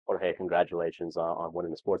Jorge, congratulations on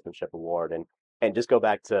winning the Sportsmanship Award. And just go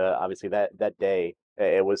back to obviously that day.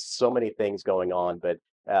 It was so many things going on, but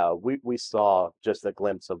we saw just a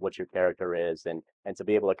glimpse of what your character is, and to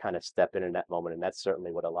be able to kind of step in that moment, and that's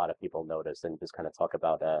certainly what a lot of people noticed, and just kind of talk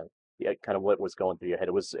about yeah, kind of what was going through your head.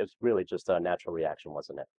 It was really just a natural reaction,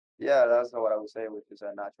 wasn't it? Yeah, that's what I would say, which is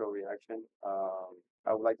a natural reaction.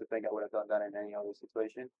 I would like to think I would have done that in any other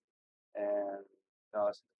situation, and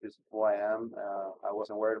it's who I am. I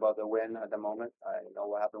wasn't worried about the win at the moment. I know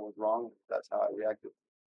what happened was wrong. That's how I reacted.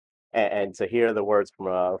 And to hear the words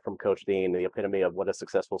from Coach Dean, the epitome of what a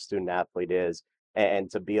successful student athlete is, and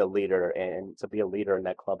to be a leader and to be a leader in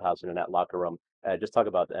that clubhouse and in that locker room. Just talk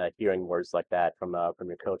about hearing words like that from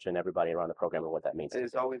your coach and everybody around the program and what that means to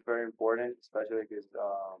It's you. always very important, especially because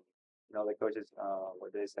the coaches,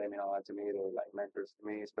 what they say mean a lot to me. They're like mentors to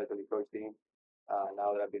me, especially Coach Dean.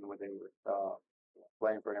 Now that I've been with him,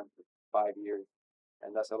 playing for him for 5 years,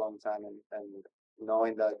 and that's a long time, and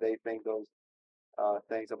knowing that they think those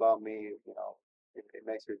things about me, it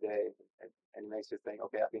makes your day, and it makes you think,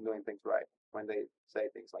 okay, I've been doing things right when they say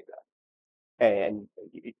things like that. And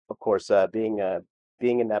of course, being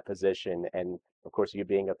in that position, and of course, you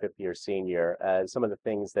being a fifth year senior, some of the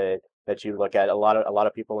things that you look at, a lot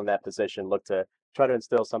of people in that position look to try to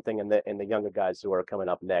instill something in the younger guys who are coming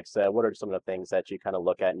up next. What are some of the things that you kind of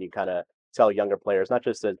look at and you kind of tell younger players, not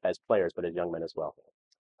just as players, but as young men as well?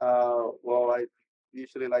 Well, I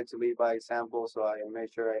usually like to lead by example, so I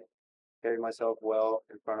make sure I carry myself well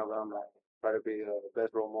in front of them. I try to be the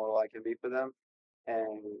best role model I can be for them,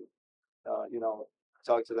 and uh, you know,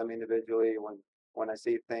 talk to them individually when I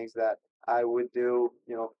see things that I would do,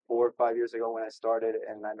 4 or 5 years ago when I started,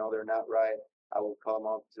 and I know they're not right. I will call them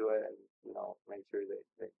up to it and make sure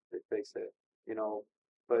they fix it. You know,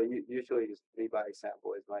 but usually just lead by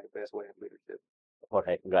example is my best way of leadership.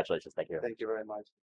 Jorge, congratulations. Thank you very Thank you much. very much.